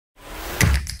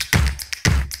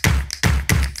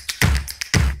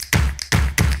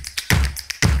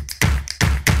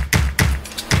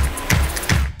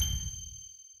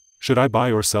Should I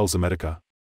buy or sell Zomedica?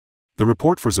 The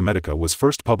report for Zomedica was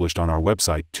first published on our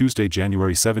website Tuesday,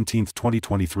 January 17,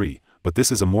 2023, but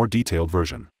this is a more detailed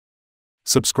version.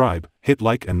 Subscribe, hit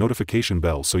like and notification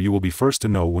bell so you will be first to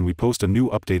know when we post a new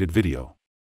updated video.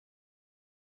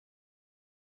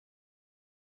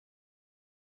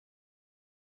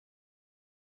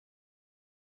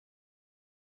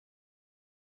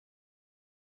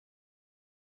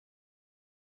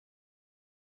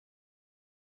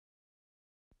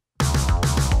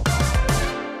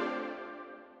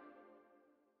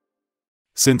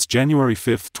 Since January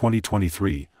 5,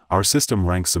 2023, our system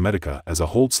ranks Zomedica as a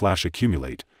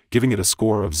hold/accumulate, giving it a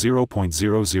score of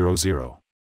 0.000.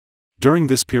 During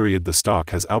this period the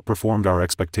stock has outperformed our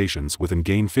expectations with an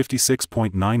gain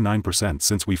 56.99%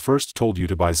 since we first told you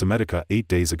to buy Zomedica 8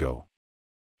 days ago.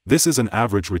 This is an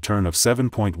average return of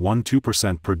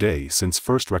 7.12% per day since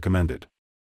first recommended.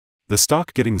 The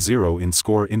stock getting 0 in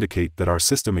score indicate that our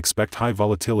system expect high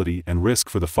volatility and risk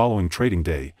for the following trading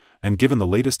day, and given the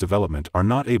latest development are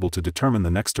not able to determine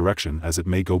the next direction as it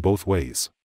may go both ways.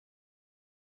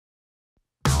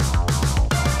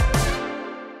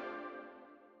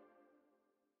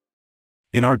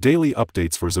 In our daily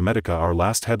updates for Zomedica, our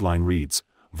last headline reads,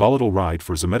 volatile ride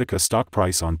for Zomedica stock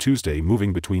price on Tuesday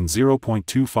moving between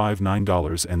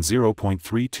 $0.259 and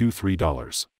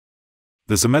 $0.323.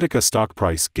 The Zomedica stock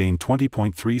price gained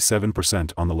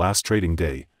 20.37% on the last trading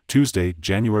day, Tuesday,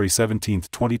 January 17,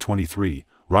 2023,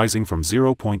 rising from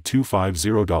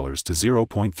 $0.250 to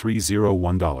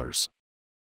 $0.301.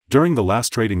 During the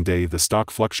last trading day the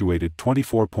stock fluctuated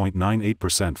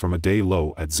 24.98% from a day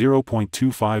low at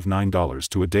 $0.259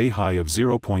 to a day high of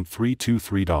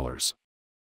 $0.323.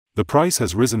 The price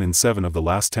has risen in 7 of the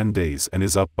last 10 days and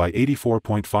is up by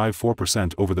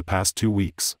 84.54% over the past 2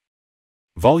 weeks.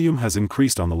 Volume has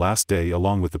increased on the last day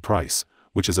along with the price,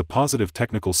 which is a positive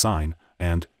technical sign,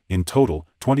 and, in total,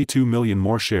 22 million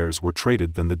more shares were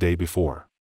traded than the day before.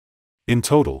 In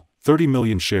total, 30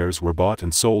 million shares were bought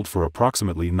and sold for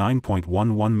approximately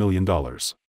 $9.11 million.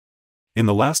 In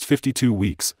the last 52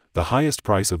 weeks, the highest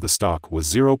price of the stock was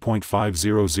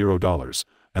 $0.500,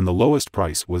 and the lowest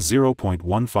price was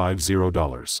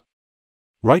 $0.150.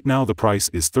 Right now the price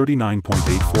is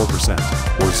 39.84%,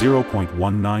 or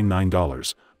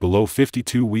 $0.199, below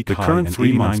 52-week high. The current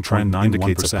 3-month trend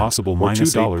indicates a possible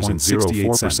minus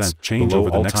 $2.68 change over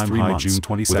the next 3 months, June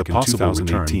 22, with a possible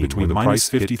return between the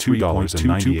minus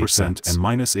 $52.98 and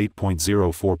minus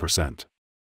 8.04%.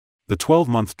 The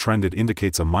 12-month trend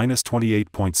indicates a minus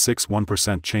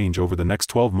 28.61% change over the next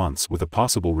 12 months with a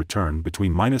possible return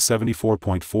between minus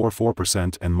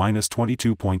 74.44% and minus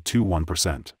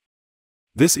 22.21%.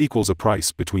 This equals a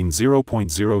price between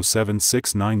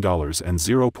 $0.0769 and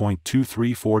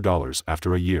 $0.234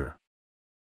 after a year.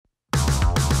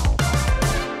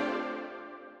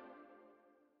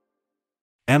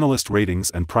 Analyst ratings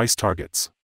and price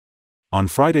targets. On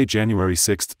Friday, January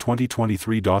 6,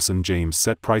 2023, Dawson James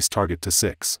set price target to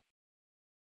 6.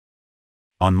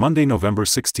 On Monday, November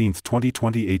 16,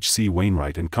 2020, H.C.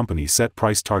 Wainwright & Company set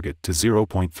price target to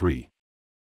 0.3.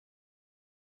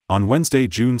 On Wednesday,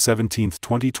 June 17,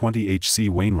 2020, H.C.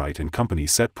 Wainwright & Company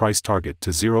set price target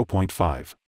to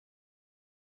 0.5.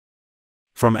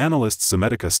 From analysts,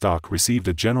 Zomedica stock received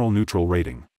a general neutral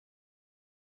rating.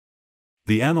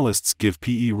 The analysts give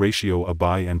P/E ratio a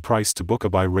buy and price to book a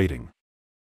buy rating.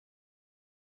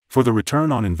 For the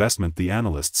return on investment, the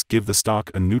analysts give the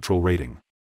stock a neutral rating.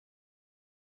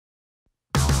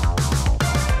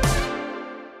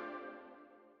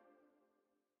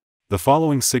 The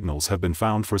following signals have been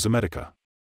found for Zomedica.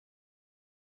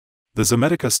 The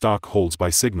Zomedica stock holds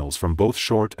buy signals from both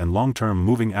short and long-term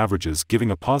moving averages,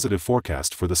 giving a positive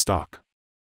forecast for the stock.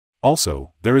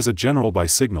 Also, there is a general buy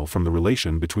signal from the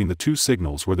relation between the two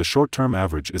signals where the short-term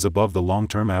average is above the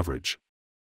long-term average.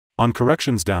 On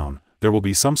corrections down, there will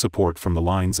be some support from the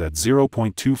lines at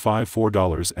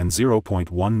 $0.254 and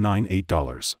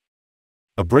 $0.198.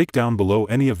 A breakdown below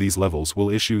any of these levels will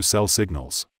issue sell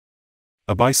signals.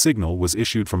 A buy signal was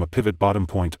issued from a pivot bottom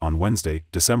point on Wednesday,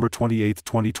 December 28,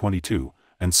 2022,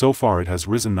 and so far it has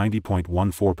risen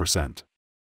 90.14%.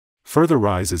 Further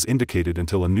rise is indicated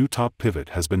until a new top pivot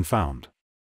has been found.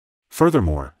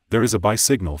 Furthermore, there is a buy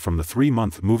signal from the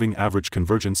 3-month moving average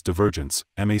convergence divergence,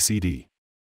 MACD.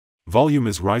 Volume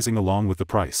is rising along with the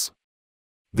price.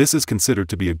 This is considered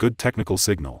to be a good technical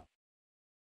signal.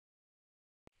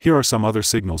 Here are some other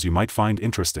signals you might find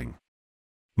interesting.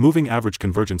 Moving average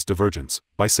convergence divergence,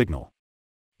 buy signal.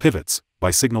 Pivots,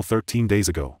 buy signal 13 days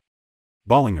ago.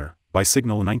 Bollinger, buy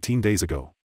signal 19 days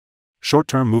ago.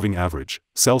 Short-term moving average,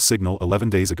 sell signal 11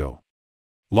 days ago.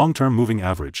 Long-term moving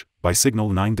average, buy signal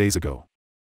 9 days ago.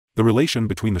 The relation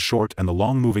between the short and the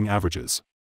long moving averages.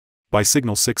 Buy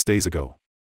signal 6 days ago.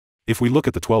 If we look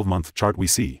at the 12-month chart, we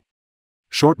see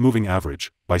short moving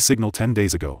average, buy signal 10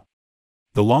 days ago.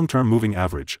 The long-term moving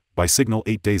average, buy signal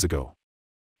 8 days ago.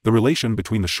 The relation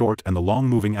between the short and the long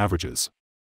moving averages.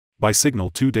 Buy signal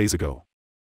 2 days ago.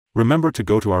 Remember to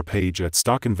go to our page at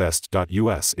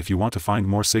StockInvest.us if you want to find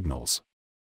more signals.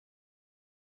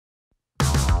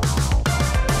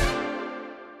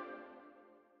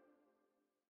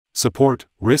 Support,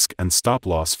 risk and stop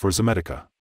loss for Zomedica.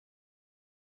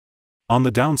 On the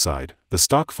downside, the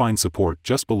stock finds support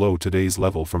just below today's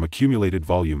level from accumulated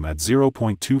volume at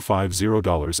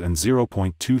 $0.250 and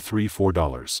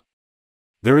 $0.234.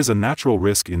 There is a natural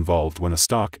risk involved when a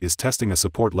stock is testing a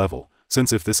support level,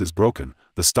 since if this is broken,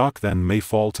 the stock then may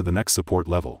fall to the next support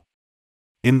level.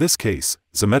 In this case,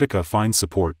 Zomedica finds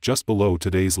support just below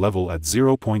today's level at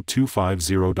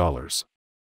 $0.250.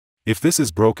 If this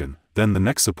is broken, then the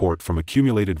next support from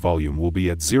accumulated volume will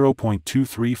be at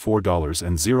 $0.234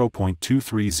 and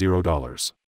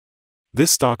 $0.230. This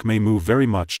stock may move very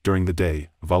much during the day,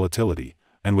 volatility,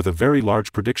 and with a very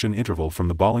large prediction interval from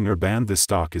the Bollinger Band. This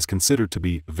stock is considered to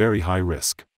be very high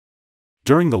risk.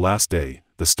 During the last day,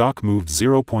 the stock moved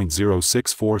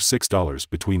 $0.0646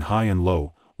 between high and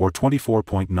low, or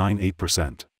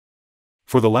 24.98%.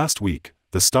 For the last week,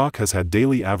 the stock has had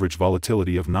daily average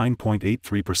volatility of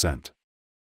 9.83%.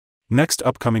 Next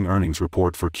upcoming earnings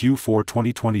report for Q4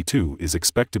 2022 is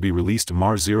expected to be released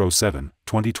March 07,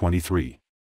 2023.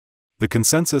 The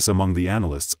consensus among the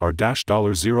analysts are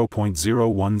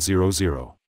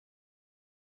 $0.0100.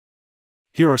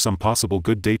 Here are some possible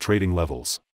good day trading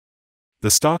levels.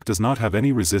 The stock does not have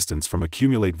any resistance from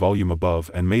accumulate volume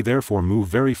above and may therefore move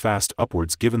very fast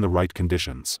upwards given the right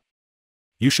conditions.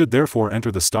 You should therefore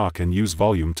enter the stock and use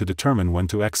volume to determine when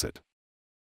to exit.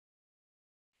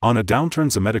 On a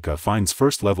downturn, Zomedica finds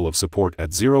first level of support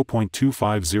at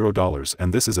 $0.250,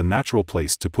 and this is a natural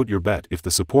place to put your bet if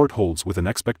the support holds with an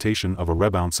expectation of a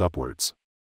rebound upwards.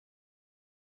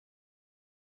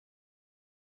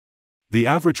 The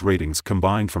average ratings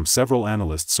combined from several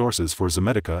analyst sources for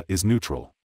Zomedica is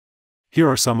neutral. Here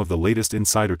are some of the latest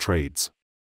insider trades.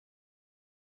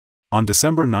 On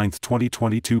December 9,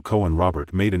 2022, Cohen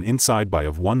Robert made an inside buy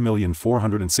of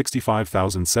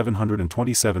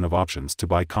 1,465,727 of options to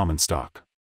buy common stock.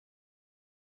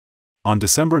 On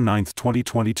December 9,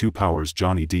 2022, Powers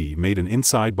Johnny D made an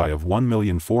inside buy of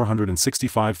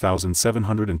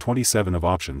 1,465,727 of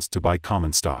options to buy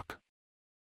common stock.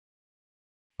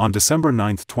 On December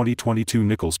 9, 2022,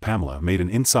 Nichols Pamela made an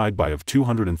inside buy of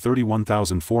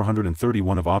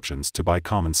 231,431 of options to buy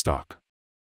common stock.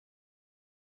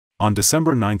 On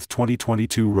December 9,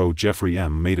 2022, Roe Jeffrey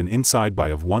M made an inside buy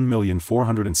of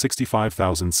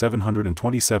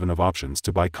 1,465,727 of options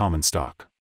to buy common stock.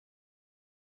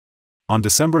 On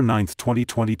December 9,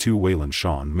 2022, Wayland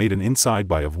Shawn made an inside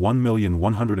buy of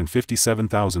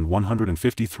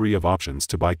 1,157,153 of options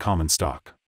to buy common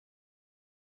stock.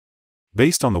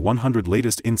 Based on the 100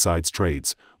 latest insides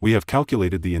trades, we have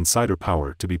calculated the insider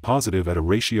power to be positive at a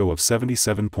ratio of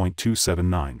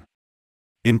 77.279.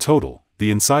 In total, the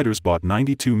insiders bought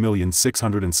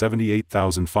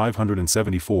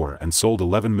 92,678,574 and sold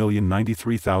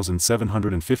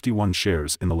 11,093,751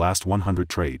 shares in the last 100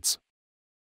 trades.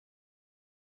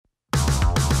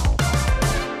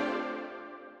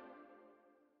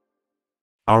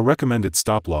 Our recommended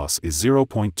stop loss is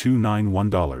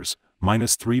 $0.291,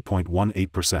 minus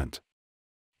 3.18%.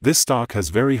 This stock has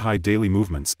very high daily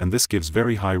movements and this gives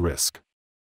very high risk.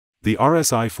 The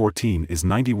RSI 14 is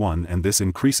 91 and this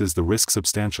increases the risk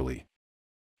substantially.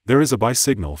 There is a buy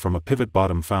signal from a pivot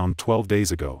bottom found 12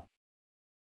 days ago.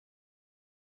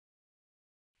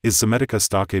 Is Zomedica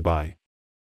stock a buy?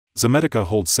 Zomedica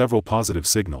holds several positive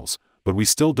signals, but we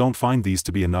still don't find these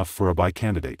to be enough for a buy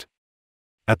candidate.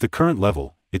 At the current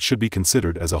level, it should be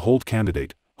considered as a hold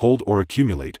candidate, hold or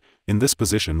accumulate, in this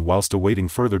position whilst awaiting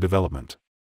further development.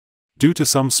 Due to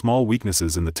some small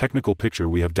weaknesses in the technical picture,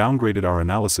 we have downgraded our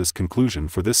analysis conclusion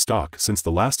for this stock since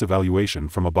the last evaluation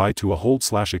from a buy to a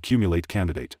hold/accumulate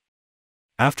candidate.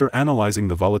 After analyzing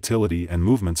the volatility and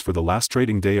movements for the last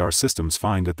trading day, our systems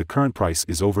find that the current price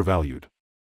is overvalued.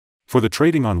 For the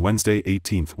trading on Wednesday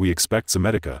 18th, we expect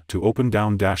Zomedica to open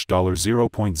down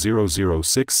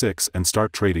 $0.0066 and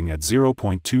start trading at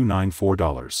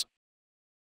 $0.294.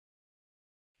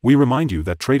 We remind you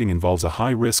that trading involves a high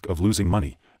risk of losing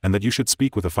money, and that you should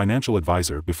speak with a financial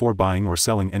advisor before buying or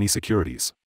selling any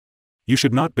securities. You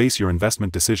should not base your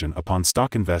investment decision upon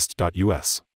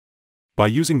StockInvest.us. By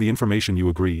using the information, you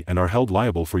agree and are held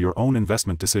liable for your own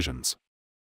investment decisions.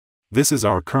 This is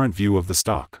our current view of the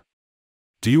stock.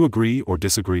 Do you agree or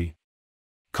disagree?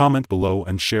 Comment below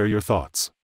and share your thoughts.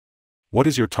 What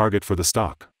is your target for the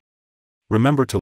stock? Remember to